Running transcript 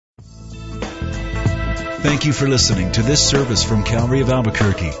Thank you for listening to this service from Calvary of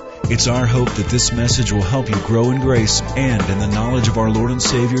Albuquerque. It's our hope that this message will help you grow in grace and in the knowledge of our Lord and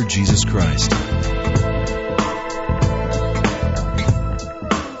Savior, Jesus Christ.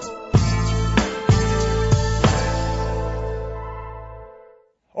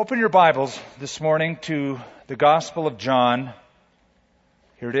 Open your Bibles this morning to the Gospel of John.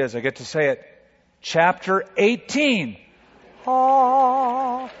 Here it is. I get to say it. Chapter 18.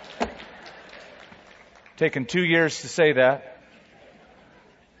 Taken 2 years to say that.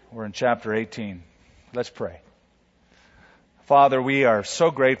 We're in chapter 18. Let's pray. Father, we are so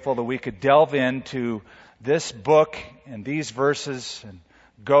grateful that we could delve into this book and these verses and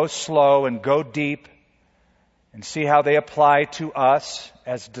go slow and go deep and see how they apply to us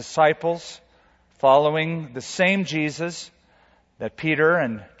as disciples following the same Jesus that Peter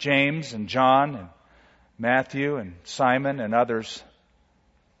and James and John and Matthew and Simon and others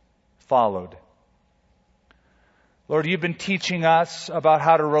followed. Lord, you've been teaching us about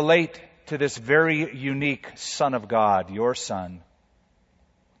how to relate to this very unique Son of God, your Son.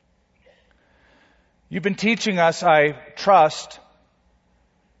 You've been teaching us, I trust,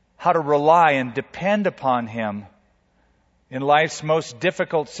 how to rely and depend upon Him in life's most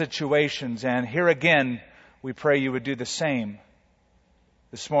difficult situations. And here again, we pray you would do the same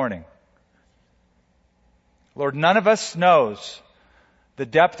this morning. Lord, none of us knows the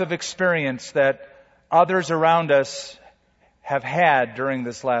depth of experience that others around us have had during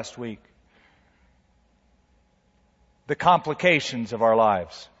this last week. The complications of our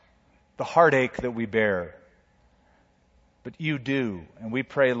lives, the heartache that we bear. But you do, and we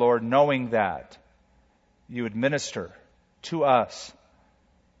pray, Lord, knowing that, you would minister to us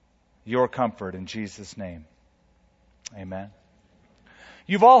your comfort in Jesus' name. Amen.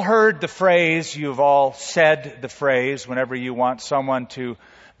 You've all heard the phrase, you've all said the phrase whenever you want someone to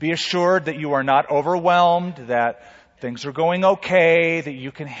be assured that you are not overwhelmed, that things are going okay, that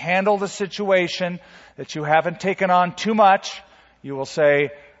you can handle the situation, that you haven't taken on too much. You will say,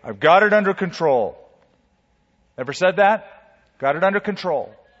 I've got it under control. Ever said that? Got it under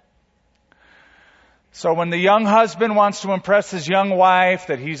control. So when the young husband wants to impress his young wife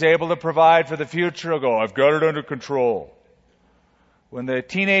that he's able to provide for the future, he'll go, I've got it under control. When the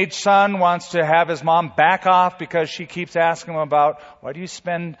teenage son wants to have his mom back off because she keeps asking him about, why do you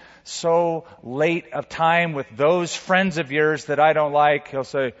spend so late of time with those friends of yours that I don't like? He'll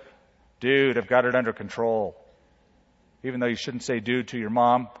say, dude, I've got it under control. Even though you shouldn't say dude to your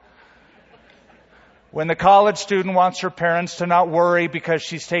mom. When the college student wants her parents to not worry because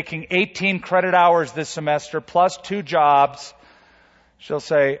she's taking 18 credit hours this semester plus 2 jobs, she'll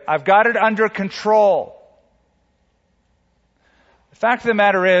say, I've got it under control. The fact of the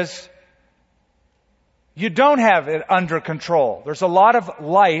matter is, you don't have it under control. There's a lot of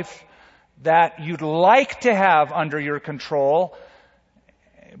life that you'd like to have under your control,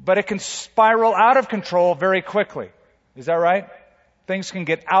 but it can spiral out of control very quickly. Is that right? Things can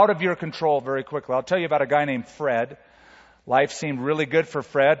get out of your control very quickly. I'll tell you about a guy named Fred. Life seemed really good for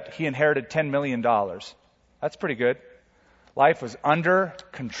Fred. He inherited $10 million. That's pretty good. Life was under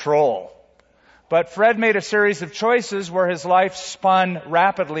control. But Fred made a series of choices where his life spun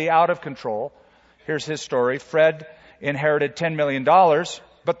rapidly out of control. Here's his story. Fred inherited $10 million,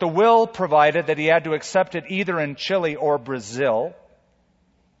 but the will provided that he had to accept it either in Chile or Brazil.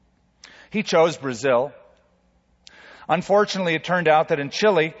 He chose Brazil. Unfortunately, it turned out that in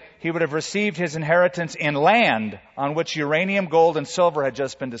Chile, he would have received his inheritance in land on which uranium, gold, and silver had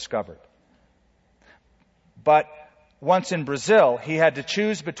just been discovered. But once in Brazil, he had to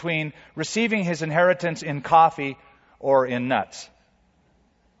choose between receiving his inheritance in coffee or in nuts.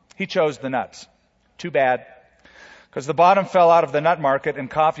 He chose the nuts. Too bad. Because the bottom fell out of the nut market and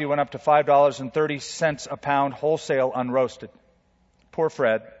coffee went up to $5.30 a pound wholesale unroasted. Poor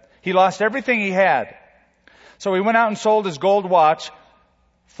Fred. He lost everything he had. So he went out and sold his gold watch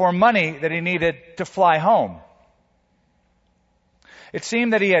for money that he needed to fly home. It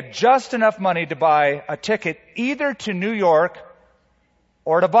seemed that he had just enough money to buy a ticket either to New York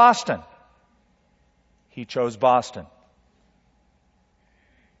or to Boston. He chose Boston.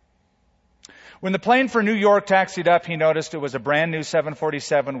 When the plane for New York taxied up, he noticed it was a brand new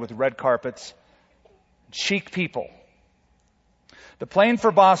 747 with red carpets, chic people. The plane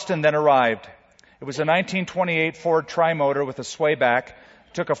for Boston then arrived. It was a 1928 Ford Trimotor with a swayback.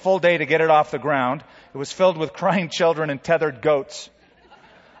 It took a full day to get it off the ground. It was filled with crying children and tethered goats.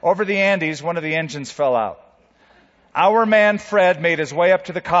 Over the Andes, one of the engines fell out. Our man Fred made his way up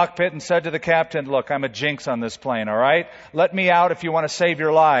to the cockpit and said to the captain, look, I'm a jinx on this plane, all right? Let me out if you want to save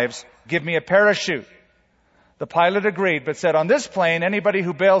your lives. Give me a parachute. The pilot agreed, but said, on this plane, anybody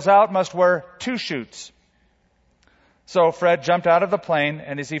who bails out must wear 2 chutes. So Fred jumped out of the plane,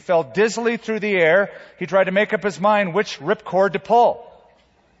 and as he fell dizzily through the air, he tried to make up his mind which ripcord to pull.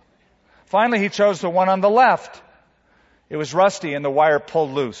 Finally, he chose the one on the left. It was rusty, and the wire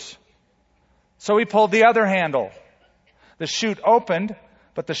pulled loose. So he pulled the other handle. The chute opened,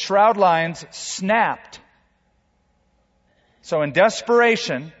 but the shroud lines snapped. So in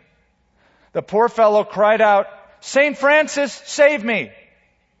desperation, the poor fellow cried out, "St. Francis, save me!"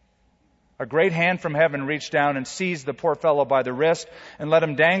 A great hand from heaven reached down and seized the poor fellow by the wrist and let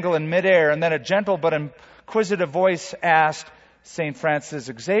him dangle in midair. And then a gentle but inquisitive voice asked, "St. Francis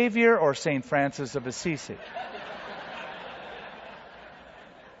Xavier or St. Francis of Assisi?"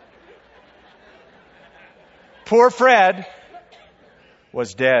 Poor Fred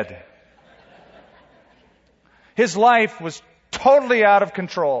was dead. His life was totally out of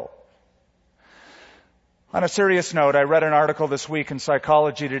control. On a serious note, I read an article this week in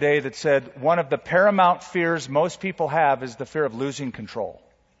Psychology Today that said one of the paramount fears most people have is the fear of losing control.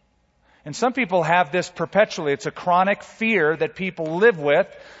 And some people have this perpetually. It's a chronic fear that people live with,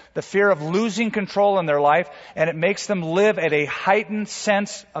 the fear of losing control in their life, and it makes them live at a heightened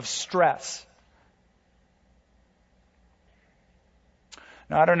sense of stress.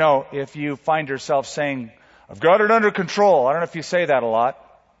 Now, I don't know if you find yourself saying, "I've got it under control." I don't know if you say that a lot,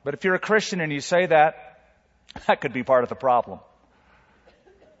 but if you're a Christian and you say that, that could be part of the problem.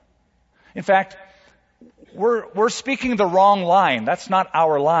 In fact, we're speaking the wrong line. That's not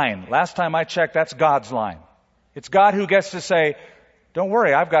our line. Last time I checked, that's God's line. It's God who gets to say, "Don't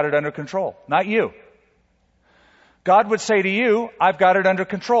worry, I've got it under control," not you. God would say to you, "I've got it under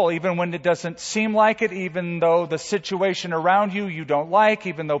control," even when it doesn't seem like it, even though the situation around you don't like,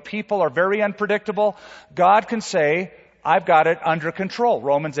 even though people are very unpredictable. God can say, "I've got it under control."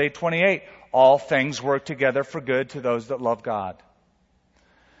 Romans 8:28. All things work together for good to those that love God.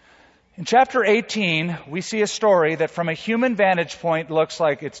 In chapter 18, we see a story that from a human vantage point looks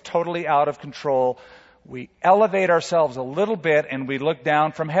like it's totally out of control. We elevate ourselves a little bit and we look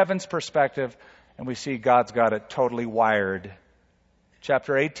down from heaven's perspective and we see God's got it totally wired.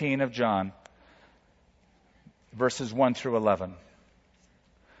 Chapter 18 of John, verses 1 through 11.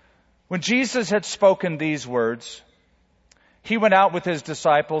 When Jesus had spoken these words, he went out with his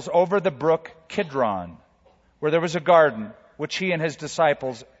disciples over the brook Kidron, where there was a garden, which he and his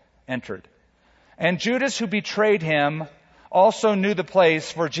disciples entered. And Judas, who betrayed him, also knew the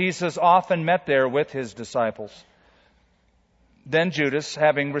place, for Jesus often met there with his disciples. Then Judas,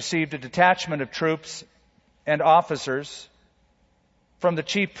 having received a detachment of troops and officers from the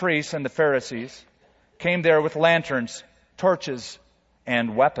chief priests and the Pharisees, came there with lanterns, torches,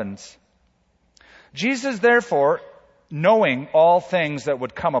 and weapons. Jesus, therefore, knowing all things that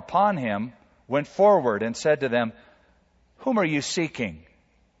would come upon him, went forward and said to them, "Whom are you seeking?"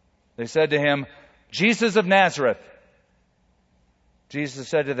 They said to him, "Jesus of Nazareth." Jesus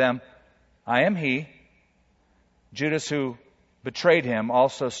said to them, "I am he." Judas, who betrayed him,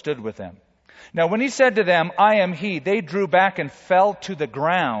 also stood with them. Now when he said to them, "I am he," they drew back and fell to the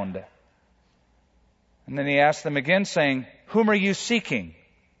ground. And then he asked them again, saying, "Whom are you seeking?"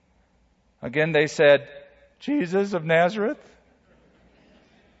 Again they said, "Jesus of Nazareth."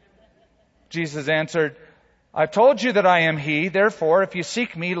 Jesus answered, "I've told you that I am he. Therefore, if you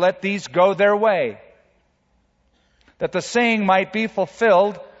seek me, let these go their way, that the saying might be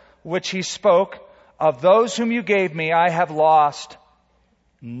fulfilled, which he spoke, of those whom you gave me, I have lost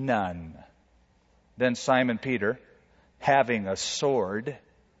none." Then Simon Peter, having a sword,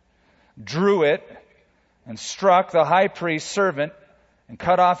 drew it and struck the high priest's servant and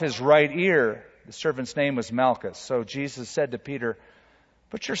cut off his right ear. The servant's name was Malchus. So Jesus said to Peter,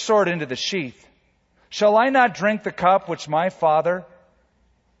 "Put your sword into the sheath. Shall I not drink the cup which my Father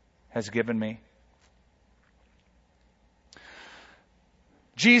has given me?"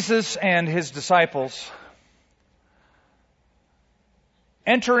 Jesus and his disciples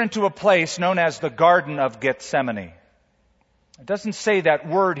enter into a place known as the Garden of Gethsemane. It doesn't say that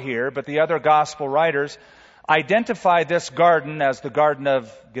word here, but the other gospel writers identify this garden as the Garden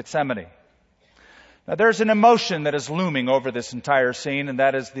of Gethsemane. Now, there's an emotion that is looming over this entire scene, and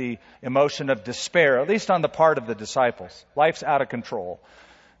that is the emotion of despair, at least on the part of the disciples. Life's out of control.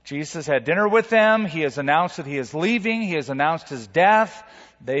 Jesus had dinner with them. He has announced that he is leaving. He has announced his death.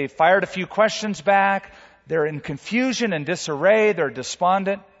 They fired a few questions back. They're in confusion and disarray. They're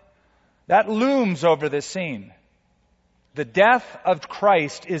despondent. That looms over this scene. The death of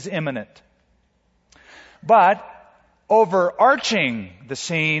Christ is imminent. But overarching the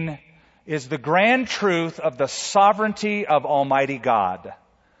scene is the grand truth of the sovereignty of Almighty God.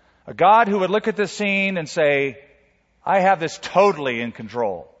 A God who would look at this scene and say, "I have this totally in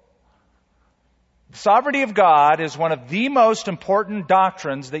control." The sovereignty of God is one of the most important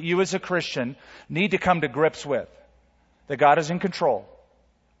doctrines that you as a Christian need to come to grips with. That God is in control.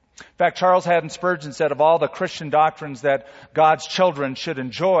 In fact, Charles Haddon Spurgeon said of all the Christian doctrines that God's children should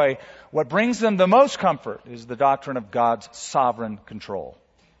enjoy, what brings them the most comfort is the doctrine of God's sovereign control.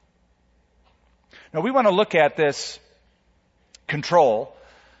 Now, we want to look at this control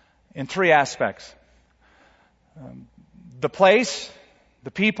in three aspects. The place,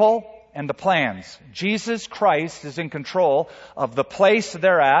 the people, and the plans. Jesus Christ is in control of the place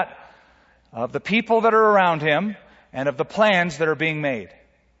they're at, of the people that are around Him, and of the plans that are being made.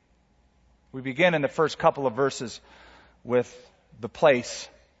 We begin in the first couple of verses with the place.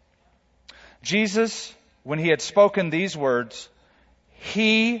 Jesus, when He had spoken these words,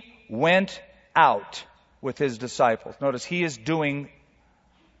 He went out with His disciples. Notice He is doing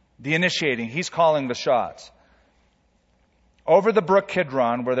the initiating. He's calling the shots. Over the brook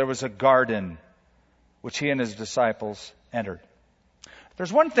Kidron, where there was a garden, which He and His disciples entered.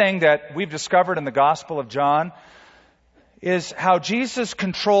 There's one thing that we've discovered in the Gospel of John, is how Jesus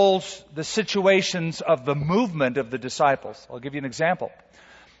controls the situations of the movement of the disciples. I'll give you an example.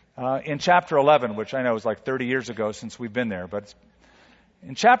 In chapter 11, which I know is like 30 years ago since we've been there, but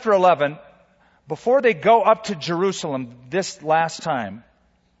in chapter 11, before they go up to Jerusalem this last time,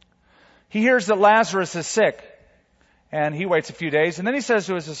 He hears that Lazarus is sick, and He waits a few days, and then He says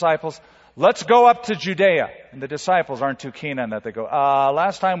to His disciples, let's go up to Judea. And the disciples aren't too keen on that. They go,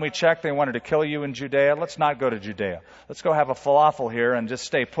 last time we checked, they wanted to kill you in Judea. Let's not go to Judea. Let's go have a falafel here and just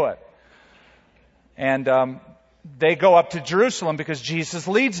stay put. And they go up to Jerusalem because Jesus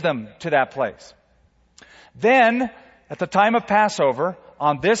leads them to that place. Then, at the time of Passover,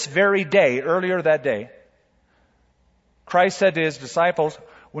 on this very day, earlier that day, Christ said to His disciples,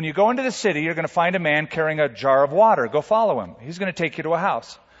 when you go into the city, you're going to find a man carrying a jar of water. Go follow him. He's going to take you to a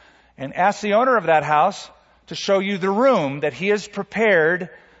house. And ask the owner of that house to show you the room that he has prepared,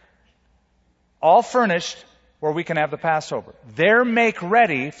 all furnished, where we can have the Passover. There make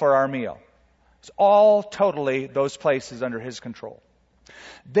ready for our meal. It's all totally those places under His control.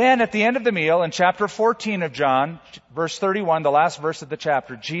 Then at the end of the meal, in chapter 14 of John, verse 31, the last verse of the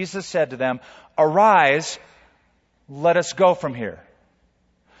chapter, Jesus said to them, arise, let us go from here.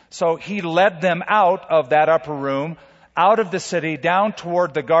 So He led them out of that upper room, out of the city, down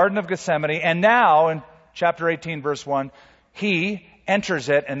toward the Garden of Gethsemane, and now, in chapter 18, verse 1, He enters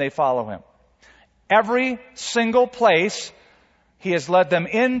it and they follow Him. Every single place He has led them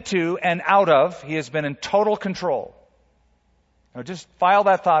into and out of, He has been in total control. Now just file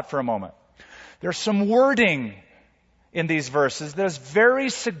that thought for a moment. There's some wording in these verses that is very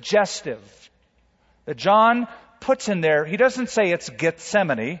suggestive that John puts in there. He doesn't say it's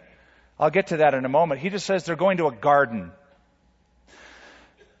Gethsemane. I'll get to that in a moment. He just says they're going to a garden.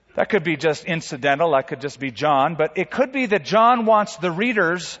 That could be just incidental. That could just be John. But it could be that John wants the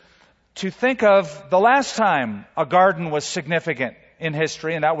readers to think of the last time a garden was significant in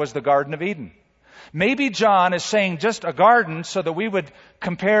history, and that was the Garden of Eden. Maybe John is saying just a garden so that we would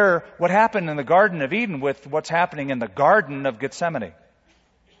compare what happened in the Garden of Eden with what's happening in the Garden of Gethsemane.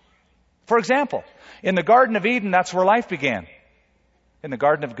 For example, in the Garden of Eden, that's where life began. In the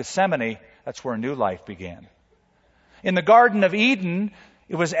Garden of Gethsemane, that's where new life began. In the Garden of Eden,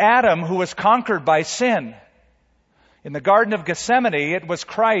 it was Adam who was conquered by sin. In the Garden of Gethsemane, it was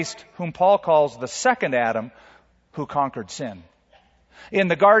Christ, whom Paul calls the second Adam, who conquered sin. In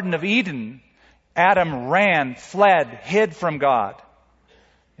the Garden of Eden, Adam ran, fled, hid from God.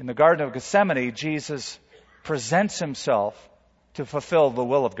 In the Garden of Gethsemane, Jesus presents Himself to fulfill the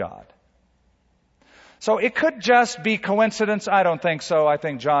will of God. So it could just be coincidence. I don't think so. I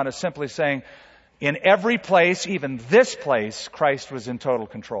think John is simply saying, in every place, even this place, Christ was in total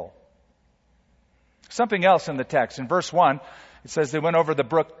control. Something else in the text. In verse 1, it says they went over the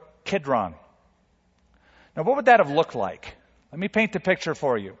brook Kidron. Now, what would that have looked like? Let me paint the picture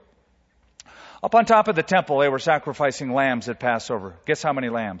for you. Up on top of the temple, they were sacrificing lambs at Passover. Guess how many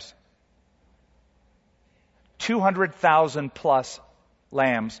lambs? 200,000 plus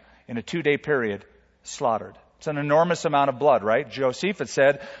lambs in a 2-day period slaughtered. It's an enormous amount of blood, right? Josephus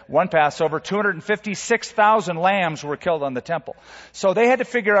said one Passover, 256,000 lambs were killed on the temple. So they had to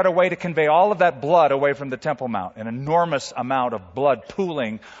figure out a way to convey all of that blood away from the Temple Mount, an enormous amount of blood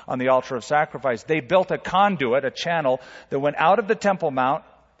pooling on the altar of sacrifice. They built a conduit, a channel that went out of the Temple Mount,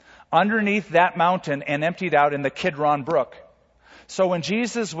 underneath that mountain, and emptied out in the Kidron Brook. So when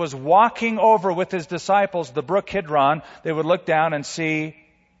Jesus was walking over with His disciples, the brook Kidron, they would look down and see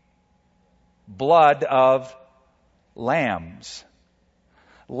blood of lambs.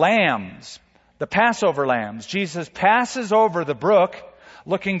 Lambs, the Passover lambs. Jesus passes over the brook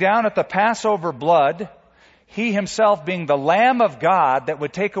looking down at the Passover blood, he himself being the Lamb of God that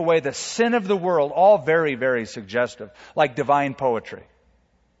would take away the sin of the world, all very, very suggestive, like divine poetry.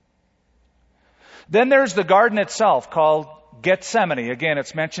 Then there's the garden itself called Gethsemane. Again,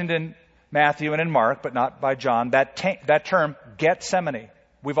 it's mentioned in Matthew and in Mark, but not by John. That term, Gethsemane,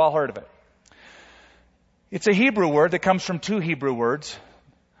 we've all heard of it. It's a Hebrew word that comes from two Hebrew words,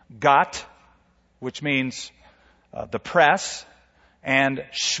 gat, which means the press, and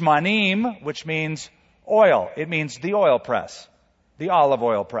shmanim, which means oil. It means the oil press, the olive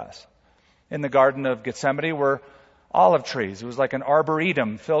oil press. In the Garden of Gethsemane were olive trees. It was like an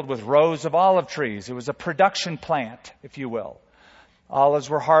arboretum filled with rows of olive trees. It was a production plant, if you will. Olives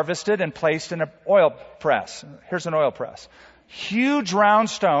were harvested and placed in an oil press. Here's an oil press. Huge round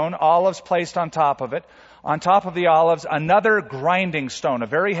stone, olives placed on top of it. On top of the olives, another grinding stone, a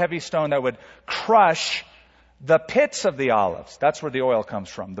very heavy stone that would crush the pits of the olives. That's where the oil comes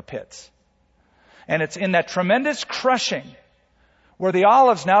from, the pits. And it's in that tremendous crushing where the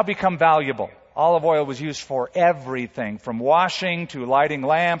olives now become valuable. Olive oil was used for everything, from washing to lighting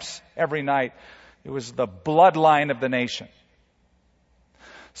lamps every night. It was the bloodline of the nation.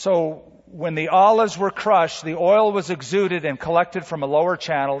 So when the olives were crushed, the oil was exuded and collected from a lower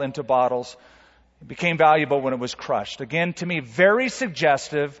channel into bottles. It became valuable when it was crushed. Again, to me, very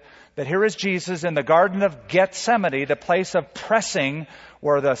suggestive that here is Jesus in the Garden of Gethsemane, the place of pressing,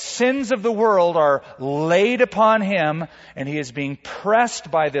 where the sins of the world are laid upon him, and he is being pressed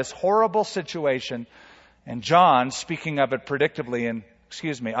by this horrible situation. And John, speaking of it predictably in,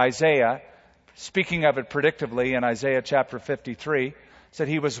 Isaiah, speaking of it predictably in Isaiah chapter 53, said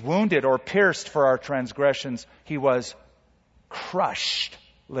he was wounded or pierced for our transgressions. He was crushed,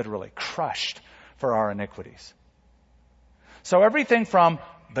 literally crushed for our iniquities. So everything from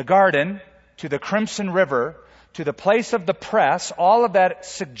the garden to the crimson river to the place of the press, all of that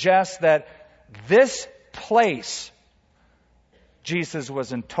suggests that this place Jesus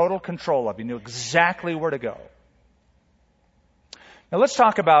was in total control of. He knew exactly where to go. Now let's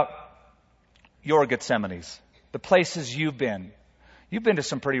talk about your Gethsemanes, the places you've been. You've been to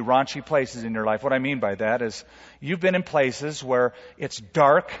some pretty raunchy places in your life. What I mean by that is you've been in places where it's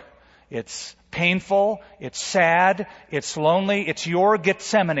dark, it's painful, it's sad, it's lonely. It's your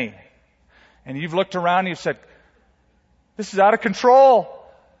Gethsemane. And you've looked around and you've said, this is out of control.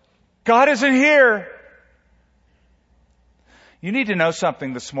 God isn't here. You need to know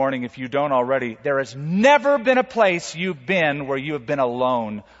something this morning if you don't already. There has never been a place you've been where you have been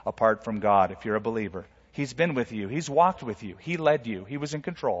alone apart from God if you're a believer. He's been with you. He's walked with you. He led you. He was in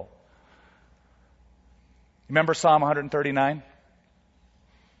control. Remember Psalm 139?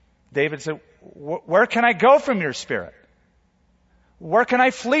 David said, where can I go from your spirit? Where can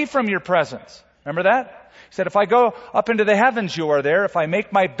I flee from your presence? Remember that? He said, if I go up into the heavens, you are there. If I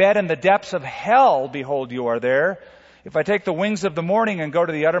make my bed in the depths of hell, behold, you are there. If I take the wings of the morning and go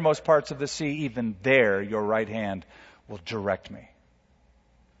to the uttermost parts of the sea, even there your right hand will direct me.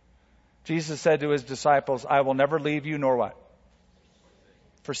 Jesus said to his disciples, I will never leave you nor what?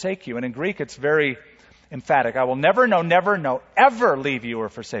 Forsake you. And in Greek it's very emphatic. I will never, ever leave you or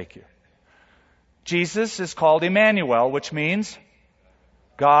forsake you. Jesus is called Emmanuel, which means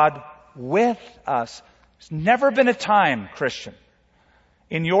God with us. There's never been a time, Christian,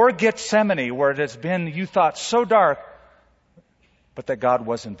 in your Gethsemane where it has been, you thought, so dark, but that God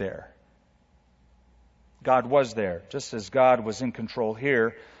wasn't there. God was there. Just as God was in control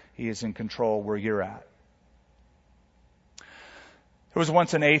here, He is in control where you're at. There was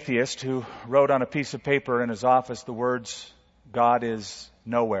once an atheist who wrote on a piece of paper in his office the words, God is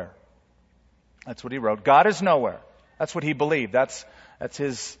nowhere. That's what he wrote. God is nowhere. That's what he believed. That's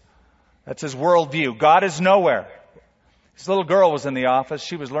his worldview. God is nowhere. This little girl was in the office.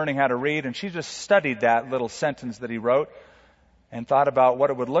 She was learning how to read, and she just studied that little sentence that he wrote and thought about what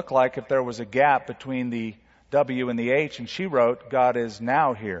it would look like if there was a gap between the W and the H, and she wrote, God is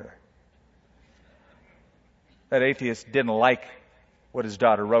now here. That atheist didn't like what his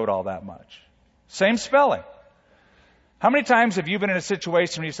daughter wrote all that much. Same spelling. How many times have you been in a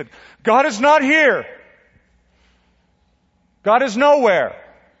situation where you said, God is not here. God is nowhere.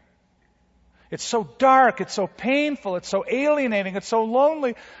 It's so dark, it's so painful, it's so alienating, it's so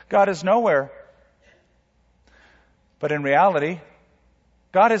lonely. God is nowhere. But in reality,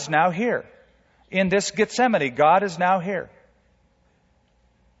 God is now here. In this Gethsemane, God is now here.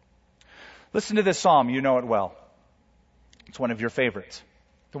 Listen to this psalm. You know it well. It's one of your favorites.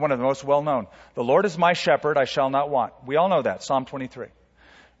 It's one of the most well-known. The Lord is my shepherd, I shall not want. We all know that, Psalm 23.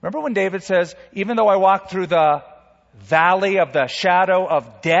 Remember when David says, even though I walk through the valley of the shadow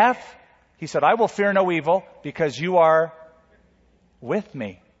of death, he said, I will fear no evil because you are with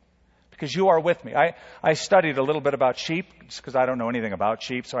me. Because you are with me. I studied a little bit about sheep, just because I don't know anything about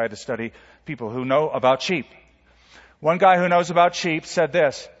sheep, so I had to study people who know about sheep. One guy who knows about sheep said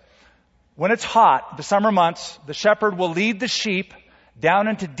this: when it's hot, the summer months, the shepherd will lead the sheep down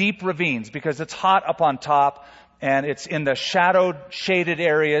into deep ravines because it's hot up on top, and it's in the shadowed, shaded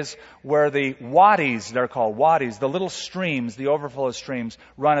areas where the wadis, they're called wadis, the little streams, the overflow streams,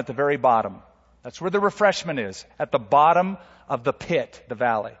 run at the very bottom. That's where the refreshment is, at the bottom of the pit, the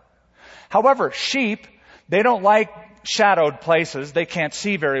valley. However, sheep, they don't like shadowed places. They can't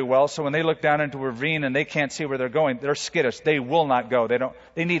see very well, so when they look down into a ravine and they can't see where they're going, they're skittish. They will not go.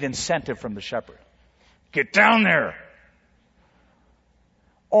 They need incentive from the shepherd. Get down there!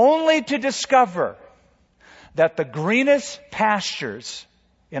 Only to discover that the greenest pastures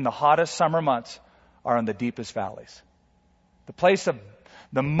in the hottest summer months are in the deepest valleys. The place of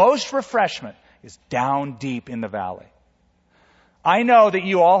the most refreshment is down deep in the valley. I know that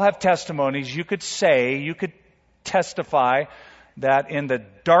you all have testimonies. You could testify that in the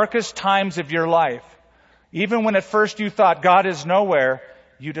darkest times of your life, even when at first you thought God is nowhere,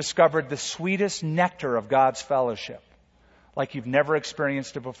 you discovered the sweetest nectar of God's fellowship. Like you've never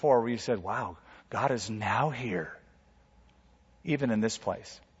experienced it before, where you said, wow, God is now here, even in this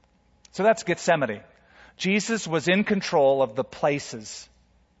place. So that's Gethsemane. Jesus was in control of the places.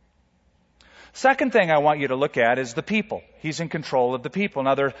 Second thing I want you to look at is the people. He's in control of the people.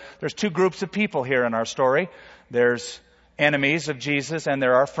 Now, there's two groups of people here in our story. There's enemies of Jesus and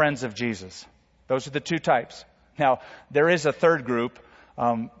there are friends of Jesus. Those are the two types. Now, there is a third group,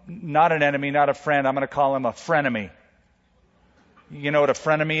 not an enemy, not a friend. I'm going to call him a frenemy. You know what a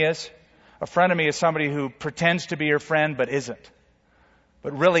frenemy is? A frenemy is somebody who pretends to be your friend but isn't,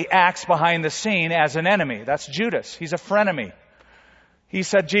 but really acts behind the scene as an enemy. That's Judas. He's a frenemy. He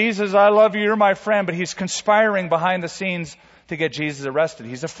said, Jesus, I love you, you're my friend, but he's conspiring behind the scenes to get Jesus arrested.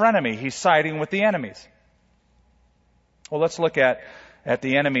 He's a frenemy. He's siding with the enemies. Well, let's look at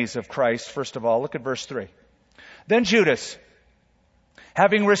the enemies of Christ. First of all, look at verse 3. Then Judas,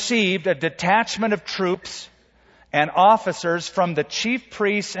 having received a detachment of troops and officers from the chief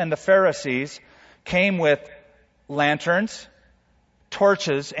priests and the Pharisees, came with lanterns,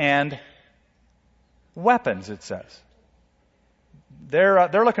 torches, and weapons, it says.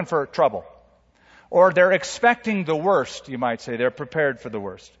 They're looking for trouble. Or they're expecting the worst, you might say. They're prepared for the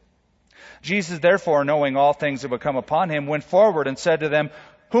worst. Jesus, therefore, knowing all things that would come upon him, went forward and said to them,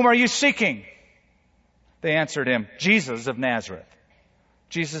 whom are you seeking? They answered him, Jesus of Nazareth.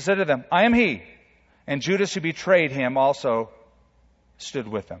 Jesus said to them, I am he. And Judas, who betrayed him, also stood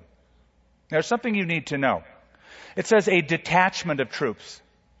with him. There's something you need to know. It says a detachment of troops.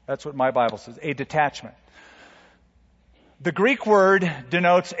 That's what my Bible says, a detachment. The Greek word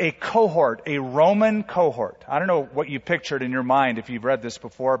denotes a cohort, a Roman cohort. I don't know what you pictured in your mind if you've read this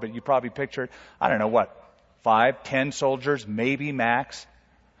before, but you probably pictured, 5, 10 soldiers, maybe max.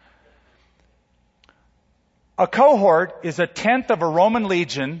 A cohort is a tenth of a Roman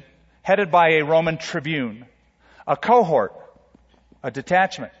legion headed by a Roman tribune. A cohort, a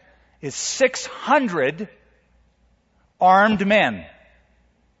detachment, is 600 armed men.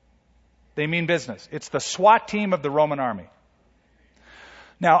 They mean business. It's the SWAT team of the Roman army.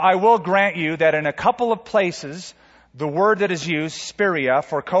 Now, I will grant you that in a couple of places, the word that is used, spiria,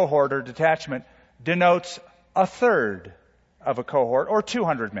 for cohort or detachment, denotes a third of a cohort, or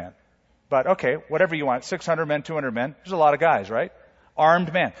 200 men. But okay, whatever you want, 600 men, 200 men, there's a lot of guys, right?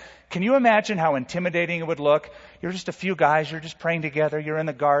 Armed men. Can you imagine how intimidating it would look? You're just a few guys, you're just praying together, you're in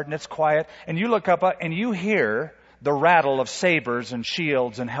the garden, it's quiet, and you look up and you hear the rattle of sabers and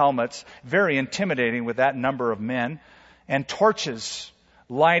shields and helmets, very intimidating with that number of men, and torches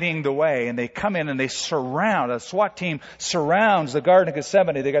lighting the way, and they come in and they surround, a SWAT team surrounds the Garden of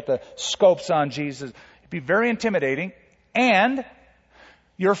Gethsemane. They got the scopes on Jesus. It'd be very intimidating, and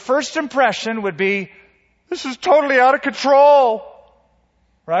your first impression would be, this is totally out of control,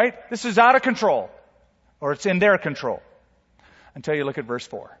 right? This is out of control, or it's in their control, until you look at verse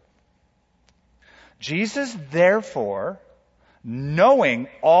 4. Jesus, therefore, knowing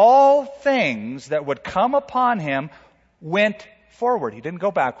all things that would come upon him, went forward. He didn't go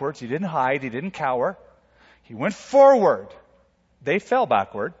backwards. He didn't hide. He didn't cower. He went forward. They fell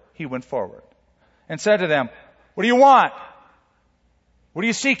backward. He went forward and said to them, what do you want? What are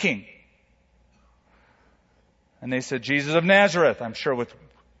you seeking? And they said, Jesus of Nazareth. I'm sure with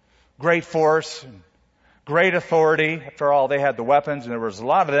great force and great authority. After all, they had the weapons and there was a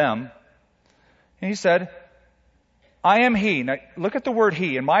lot of them. And he said, I am he. Now, look at the word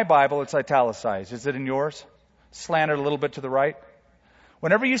he. In my Bible, it's italicized. Is it in yours? Slanted a little bit to the right.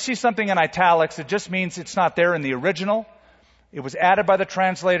 Whenever you see something in italics, it just means it's not there in the original. It was added by the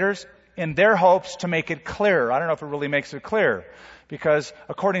translators in their hopes to make it clearer. I don't know if it really makes it clear, because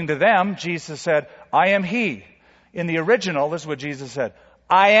according to them, Jesus said, I am He. In the original, this is what Jesus said,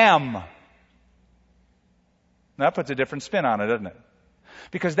 I am. That puts a different spin on it, doesn't it?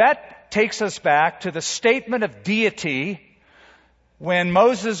 Because that takes us back to the statement of deity when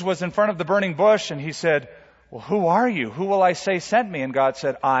Moses was in front of the burning bush and he said, well, who are you? Who will I say sent me? And God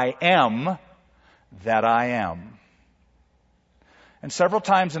said, I am that I am. And several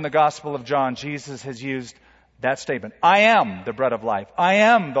times in the Gospel of John, Jesus has used that statement. I am the bread of life. I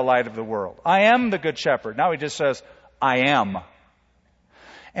am the light of the world. I am the good shepherd. Now he just says, I am.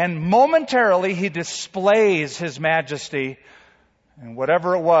 And momentarily he displays his majesty. And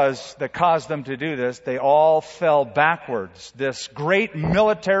whatever it was that caused them to do this, they all fell backwards. This great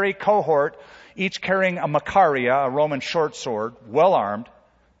military cohort, each carrying a Macaria, a Roman short sword, well armed,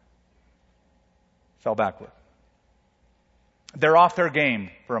 fell backward. They're off their game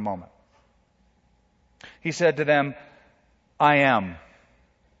for a moment. He said to them, I am.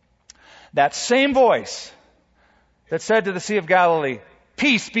 That same voice that said to the Sea of Galilee,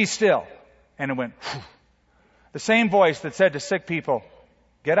 peace, be still. And it went, whew. The same voice that said to sick people,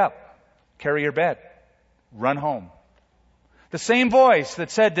 get up, carry your bed, run home. The same voice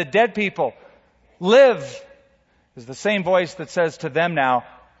that said to dead people, live, is the same voice that says to them now,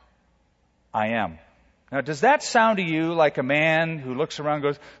 I am. Now, does that sound to you like a man who looks around and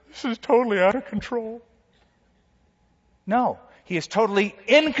goes, this is totally out of control? No, he is totally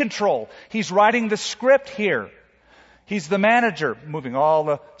in control. He's writing the script here. He's the manager, moving all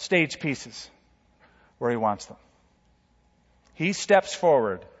the stage pieces where he wants them. He steps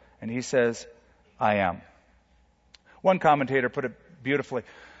forward and he says, I am. One commentator put it beautifully.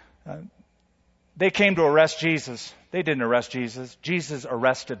 They came to arrest Jesus. They didn't arrest Jesus. Jesus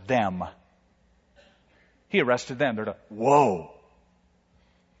arrested them. He arrested them. They're like, whoa.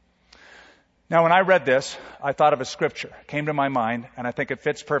 Now, when I read this, I thought of a scripture. It came to my mind, and I think it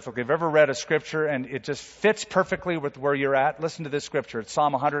fits perfectly. If you've ever read a scripture and it just fits perfectly with where you're at, listen to this scripture. It's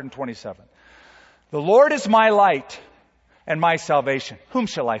Psalm 127. The Lord is my light and my salvation. Whom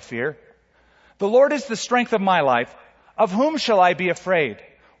shall I fear? The Lord is the strength of my life. Of whom shall I be afraid?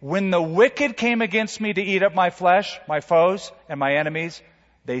 When the wicked came against me to eat up my flesh, my foes and my enemies,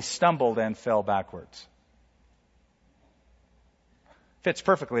 they stumbled and fell backwards. Fits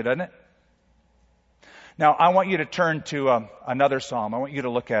perfectly, doesn't it? Now, I want you to turn to another psalm. I want you to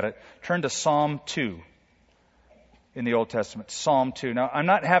look at it. Turn to Psalm 2 in the Old Testament. Psalm 2. Now, I'm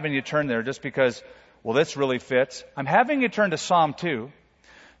not having you turn there just because, well, this really fits. I'm having you turn to Psalm 2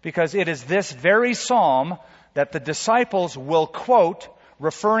 because it is this very psalm that the disciples will quote,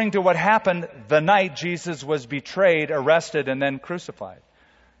 referring to what happened the night Jesus was betrayed, arrested, and then crucified.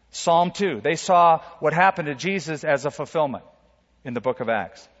 Psalm 2. They saw what happened to Jesus as a fulfillment in the book of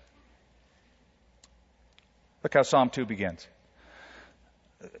Acts. Look how Psalm 2 begins.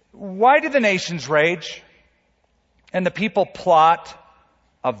 Why do the nations rage and the people plot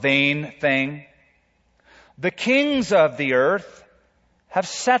a vain thing? The kings of the earth have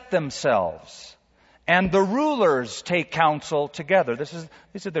set themselves, and the rulers take counsel together.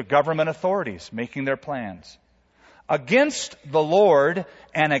 These are the government authorities making their plans against the Lord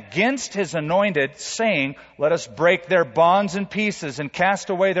and against His anointed, saying, let us break their bonds in pieces and cast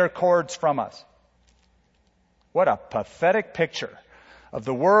away their cords from us. What a pathetic picture of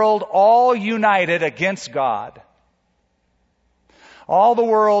the world all united against God. All the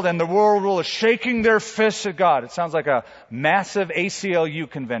world and the world rulers shaking their fists at God. It sounds like a massive ACLU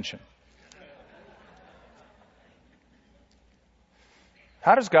convention.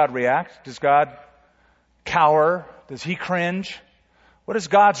 How does God react? Does God cower? Does He cringe? What is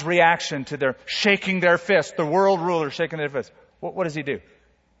God's reaction to their shaking their fist, the world rulers shaking their fists? What does He do?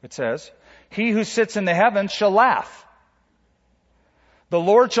 It says, he who sits in the heavens shall laugh. The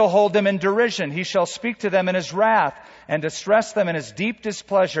Lord shall hold them in derision. He shall speak to them in His wrath and distress them in His deep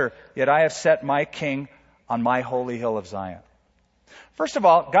displeasure. Yet I have set my king on my holy hill of Zion. First of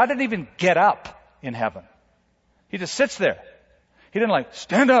all, God didn't even get up in heaven. He just sits there. He didn't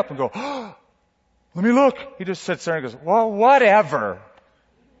stand up and go, oh, let me look. He just sits there and goes, well, whatever.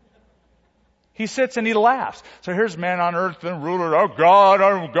 He sits and He laughs. So here's man on earth, the ruler. Oh God,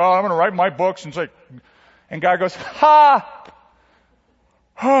 I'm going to write my books. And God goes, ha!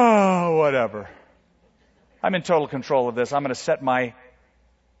 Oh, whatever. I'm in total control of this. I'm going to set my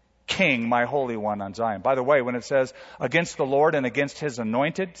king, my holy one on Zion. By the way, when it says against the Lord and against His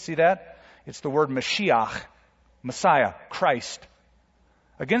anointed, see that? It's the word Mashiach, Messiah, Christ.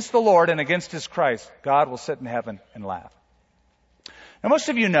 Against the Lord and against His Christ, God will sit in heaven and laugh. Now most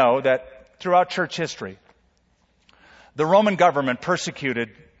of you know that throughout church history, The Roman government persecuted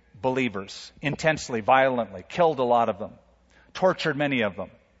believers intensely, violently, killed a lot of them, tortured many of them.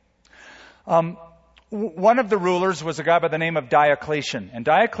 One of the rulers was a guy by the name of Diocletian, and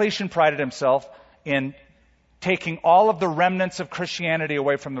Diocletian prided himself in taking all of the remnants of Christianity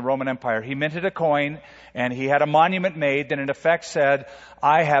away from the Roman Empire. He minted a coin, and he had a monument made that in effect said,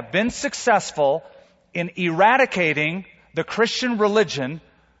 I have been successful in eradicating the Christian religion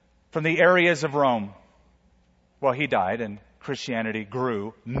from the areas of Rome. Well, he died, and Christianity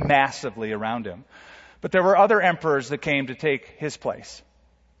grew massively around him. But there were other emperors that came to take his place.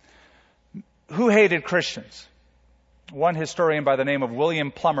 Who hated Christians? One historian by the name of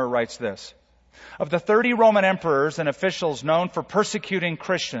William Plummer writes this. Of the 30 Roman emperors and officials known for persecuting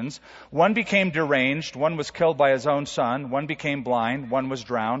Christians, one became deranged, one was killed by his own son, one became blind, one was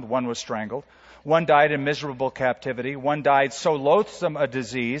drowned, one was strangled, one died in miserable captivity, one died so loathsome a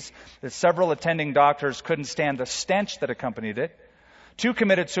disease that several attending doctors couldn't stand the stench that accompanied it. 2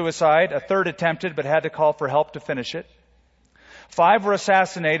 committed suicide, a third attempted but had to call for help to finish it. 5 were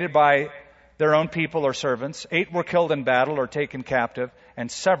assassinated by their own people or servants. 8 were killed in battle or taken captive, and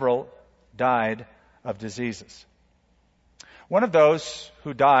several died of diseases. One of those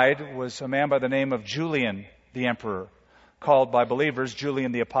who died was a man by the name of Julian the Emperor, called by believers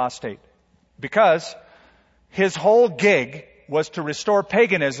Julian the Apostate, because his whole gig was to restore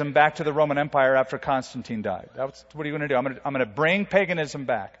paganism back to the Roman Empire after Constantine died. That's what are you going to do? I'm going to bring paganism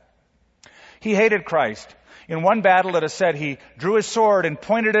back. He hated Christ. In one battle, it is said he drew his sword and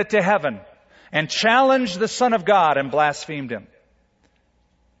pointed it to heaven and challenged the Son of God and blasphemed him.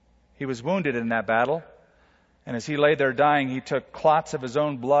 He was wounded in that battle, and as he lay there dying, he took clots of his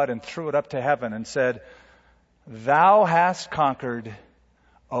own blood and threw it up to heaven and said, Thou hast conquered,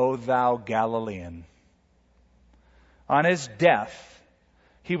 O thou Galilean. On his death,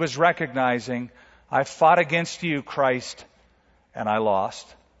 he was recognizing, I fought against you, Christ, and I lost.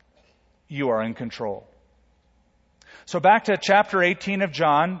 You are in control. So back to chapter 18 of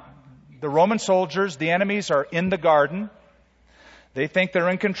John, the Roman soldiers, the enemies, are in the garden. They think they're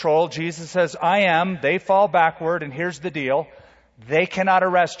in control. Jesus says, I am. They fall backward, and here's the deal. They cannot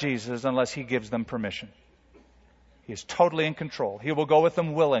arrest Jesus unless he gives them permission. He is totally in control. He will go with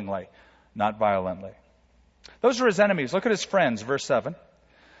them willingly, not violently. Those are his enemies. Look at his friends, verse 7.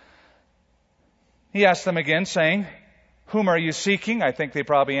 He asked them again, saying, Whom are you seeking? I think they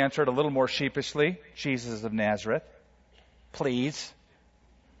probably answered a little more sheepishly, Jesus of Nazareth. Please.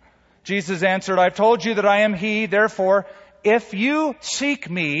 Jesus answered, I've told you that I am he, therefore, if you seek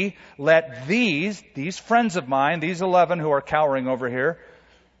me, let these friends of mine, these 11 who are cowering over here,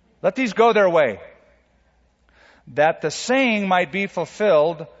 let these go their way, that the saying might be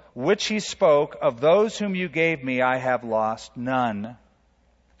fulfilled, which he spoke, of those whom you gave me, I have lost none.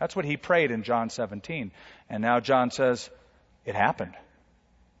 That's what he prayed in John 17. And now John says, it happened.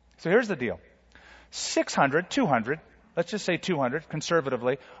 So here's the deal. 200, let's just say 200,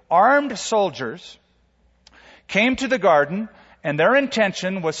 conservatively, armed soldiers came to the garden, and their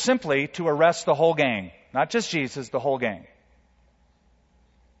intention was simply to arrest the whole gang. Not just Jesus, the whole gang.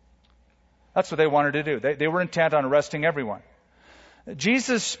 That's what they wanted to do. They were intent on arresting everyone.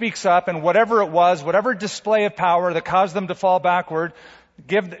 Jesus speaks up, and whatever it was, whatever display of power that caused them to fall backward,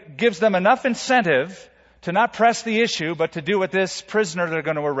 gives them enough incentive to not press the issue, but to do what this prisoner they're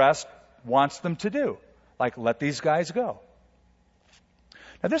going to arrest wants them to do. Like, let these guys go.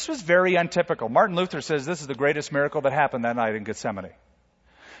 Now, this was very untypical. Martin Luther says this is the greatest miracle that happened that night in Gethsemane.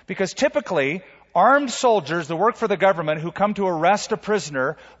 Because typically, armed soldiers that work for the government who come to arrest a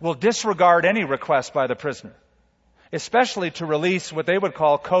prisoner will disregard any request by the prisoner, especially to release what they would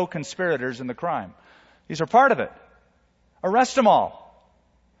call co-conspirators in the crime. These are part of it. Arrest them all.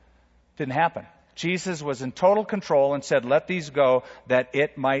 Didn't happen. Jesus was in total control and said, let these go that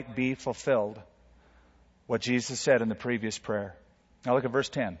it might be fulfilled. What Jesus said in the previous prayer. Now look at verse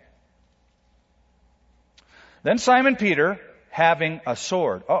 10. Then Simon Peter, having a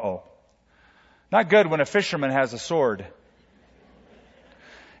sword. Not good when a fisherman has a sword.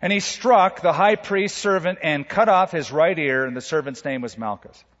 And he struck the high priest's servant and cut off his right ear, and the servant's name was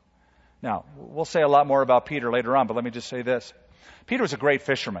Malchus. Now, we'll say a lot more about Peter later on, but let me just say this. Peter was a great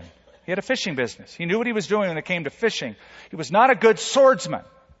fisherman. He had a fishing business. He knew what he was doing when it came to fishing. He was not a good swordsman.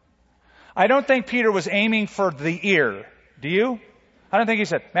 I don't think Peter was aiming for the ear. Do you? I don't think he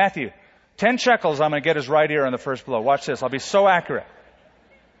said, Matthew, 10 shekels, I'm going to get his right ear on the first blow. Watch this. I'll be so accurate.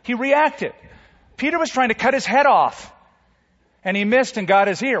 He reacted. Peter was trying to cut his head off, and he missed and got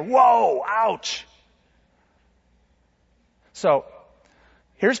his ear. Whoa, ouch. So,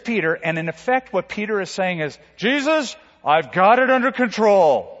 here's Peter, and in effect what Peter is saying is, Jesus, I've got it under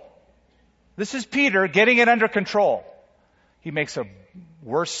control. This is Peter getting it under control. He makes a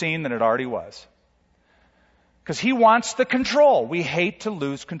worse scene than it already was. Because he wants the control. We hate to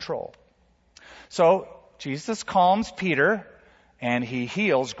lose control. So Jesus calms Peter, and he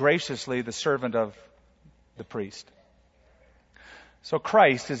heals graciously the servant of the priest. So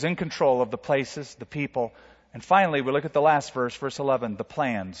Christ is in control of the places, the people, and finally we look at the last verse, verse 11, the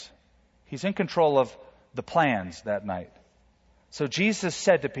plans. He's in control of the plans that night. So Jesus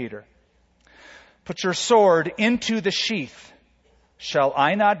said to Peter, "Put your sword into the sheath. Shall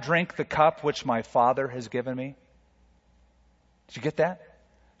I not drink the cup which my Father has given me?" Did you get that?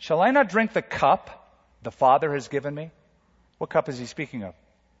 Shall I not drink the cup the Father has given me? What cup is he speaking of?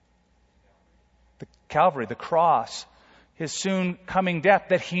 The Calvary, the cross, his soon coming death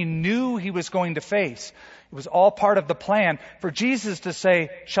that he knew he was going to face. It was all part of the plan. For Jesus to say,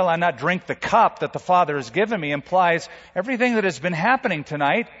 "Shall I not drink the cup that the Father has given me?" implies everything that has been happening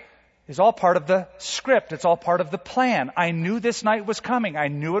tonight is all part of the script. It's all part of the plan. I knew this night was coming. I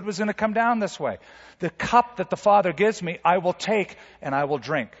knew it was going to come down this way. The cup that the Father gives me, I will take and I will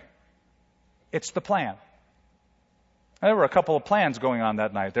drink. It's the plan. There were a couple of plans going on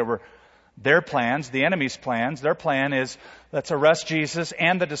that night. There were their plans, the enemy's plans. Their plan is, let's arrest Jesus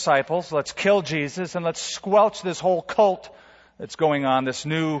and the disciples. Let's kill Jesus and let's squelch this whole cult that's going on, this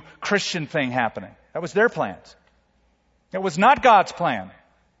new Christian thing happening. That was their plans. It was not God's plan.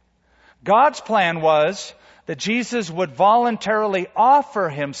 God's plan was that Jesus would voluntarily offer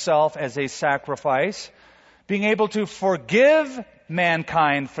himself as a sacrifice, being able to forgive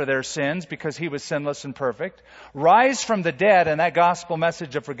mankind for their sins because he was sinless and perfect, rise from the dead, and that gospel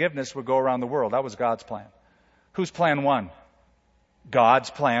message of forgiveness would go around the world. That was God's plan. Whose plan won?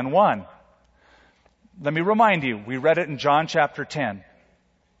 God's plan won. Let me remind you, we read it in John chapter 10.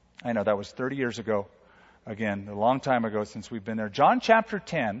 I know that was 30 years ago. Again, a long time ago since we've been there. John chapter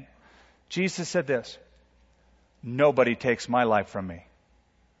 10, Jesus said this, "Nobody takes my life from me.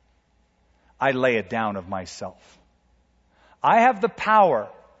 I lay it down of myself. I have the power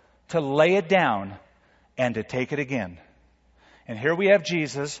to lay it down and to take it again." And here we have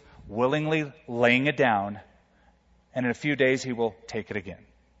Jesus willingly laying it down, and in a few days he will take it again.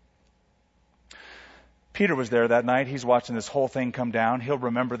 Peter was there that night. He's watching this whole thing come down. He'll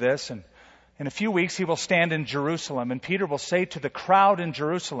remember this, and in a few weeks he will stand in Jerusalem, and Peter will say to the crowd in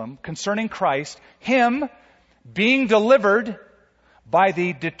Jerusalem concerning Christ, him being delivered by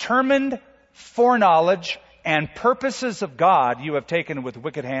the determined foreknowledge and purposes of God, you have taken with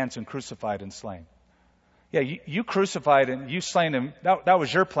wicked hands and crucified and slain. Yeah, you crucified and you slain him. That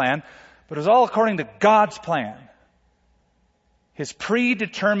was your plan, but it was all according to God's plan. His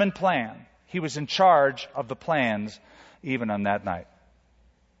predetermined plan. He was in charge of the plans even on that night.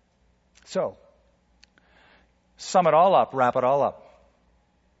 So, sum it all up, wrap it all up.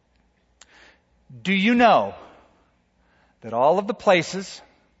 Do you know that all of the places,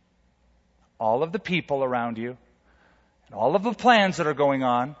 all of the people around you, and all of the plans that are going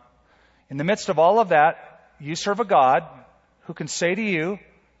on, in the midst of all of that, you serve a God who can say to you,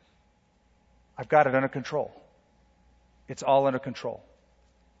 "I've got it under control." It's all under control.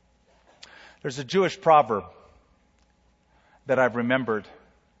 There's a Jewish proverb that I've remembered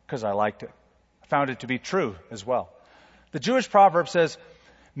because I liked it. I found it to be true as well. The Jewish proverb says,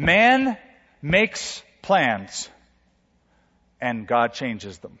 "Man makes plans and God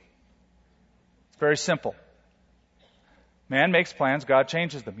changes them." It's very simple. Man makes plans, God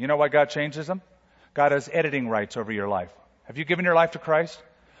changes them. You know why God changes them? God has editing rights over your life. Have you given your life to Christ?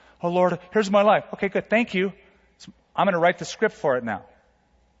 "Oh Lord, here's my life." Okay, good. Thank you. I'm going to write the script for it now.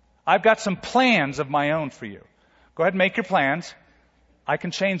 I've got some plans of my own for you. Go ahead and make your plans. I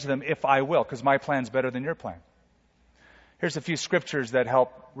can change them if I will, because my plan's better than your plan. Here's a few scriptures that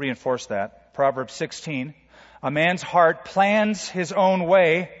help reinforce that. Proverbs 16. A man's heart plans his own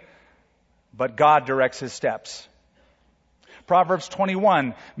way, but God directs his steps. Proverbs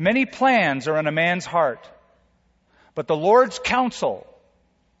 21. Many plans are in a man's heart, but the Lord's counsel,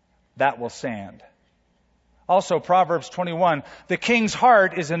 that will stand. Also, Proverbs 21. The king's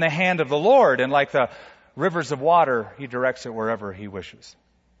heart is in the hand of the Lord, and like the rivers of water, he directs it wherever he wishes.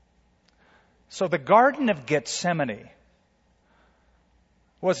 So the Garden of Gethsemane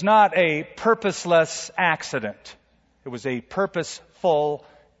was not a purposeless accident. It was a purposeful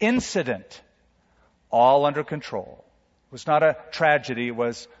incident, all under control. It was not a tragedy, it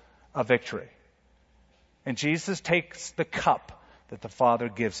was a victory. And Jesus takes the cup that the Father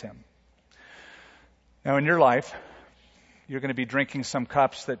gives him. Now in your life, you're going to be drinking some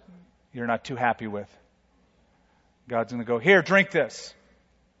cups that you're not too happy with. God's going to go, "Here, drink this."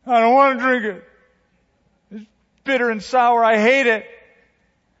 "I don't want to drink it. It's bitter and sour. I hate it."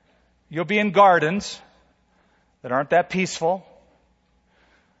 You'll be in gardens that aren't that peaceful.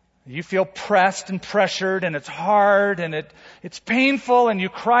 You feel pressed and pressured, and it's hard, and it's painful, and you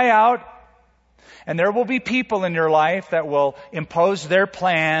cry out. And there will be people in your life that will impose their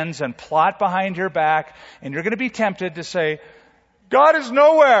plans and plot behind your back, and you're going to be tempted to say, God is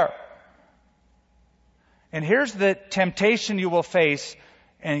nowhere. And here's the temptation you will face,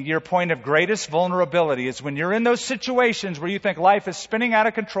 and your point of greatest vulnerability is when you're in those situations where you think life is spinning out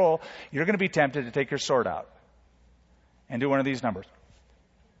of control, you're going to be tempted to take your sword out and do one of these numbers.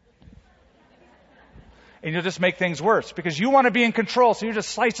 And you'll just make things worse because you want to be in control, so you're just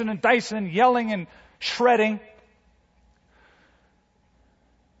slicing and dicing and yelling and shredding.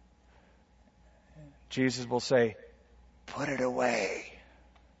 Jesus will say, put it away.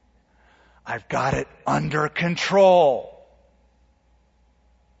 I've got it under control.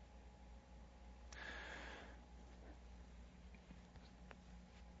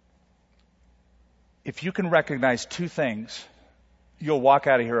 If you can recognize two things, you'll walk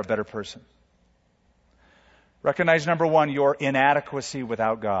out of here a better person. Recognize, number one, your inadequacy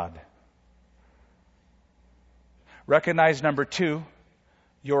without God. Recognize, number two,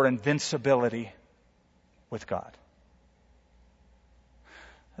 your invincibility with God.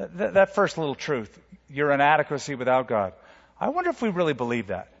 That first little truth, your inadequacy without God. I wonder if we really believe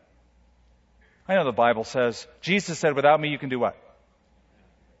that. I know the Bible says, Jesus said, without me you can do what?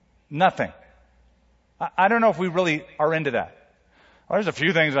 Nothing. I don't know if we really are into that. Well, there's a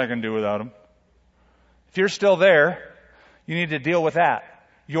few things I can do without him. If you're still there, you need to deal with that.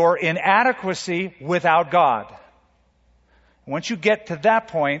 Your inadequacy without God. Once you get to that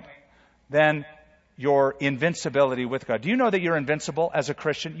point, then your invincibility with God. Do you know that you're invincible as a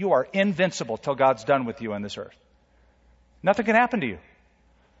Christian? You are invincible till God's done with you on this earth. Nothing can happen to you.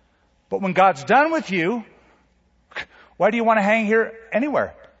 But when God's done with you, why do you want to hang here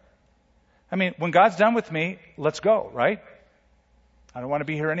anywhere? I mean, when God's done with me, let's go, right? I don't want to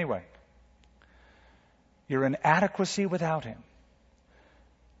be here anyway. Your inadequacy without Him.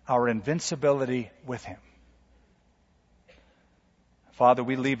 Our invincibility with Him. Father,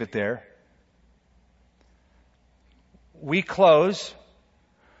 we leave it there. We close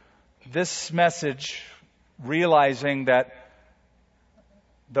this message realizing that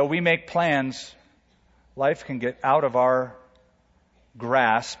though we make plans, life can get out of our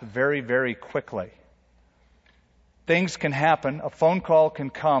grasp very, very quickly. Things can happen. A phone call can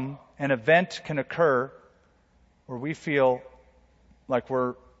come. An event can occur where we feel like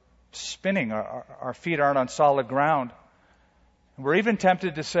we're spinning. Our feet aren't on solid ground. And we're even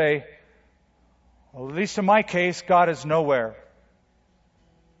tempted to say, well, at least in my case, God is nowhere.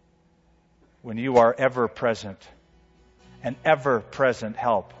 When you are ever present, an ever present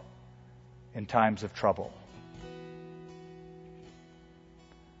help in times of trouble.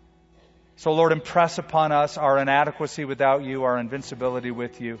 So Lord, impress upon us our inadequacy without you, our invincibility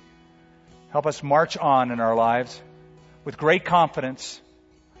with you. Help us march on in our lives with great confidence,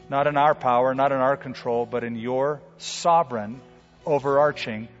 not in our power, not in our control, but in your sovereign,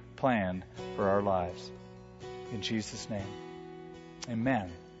 overarching plan for our lives. In Jesus' name, amen.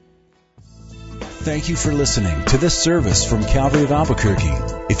 Thank you for listening to this service from Calvary of Albuquerque.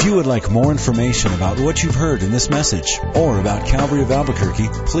 If you would like more information about what you've heard in this message or about Calvary of Albuquerque,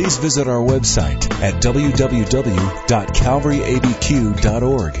 please visit our website at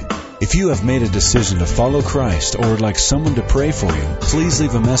www.calvaryabq.org. If you have made a decision to follow Christ or would like someone to pray for you, please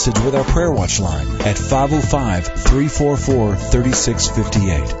leave a message with our Prayer Watch line at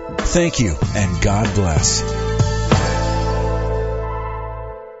 505-344-3658. Thank you, and God bless.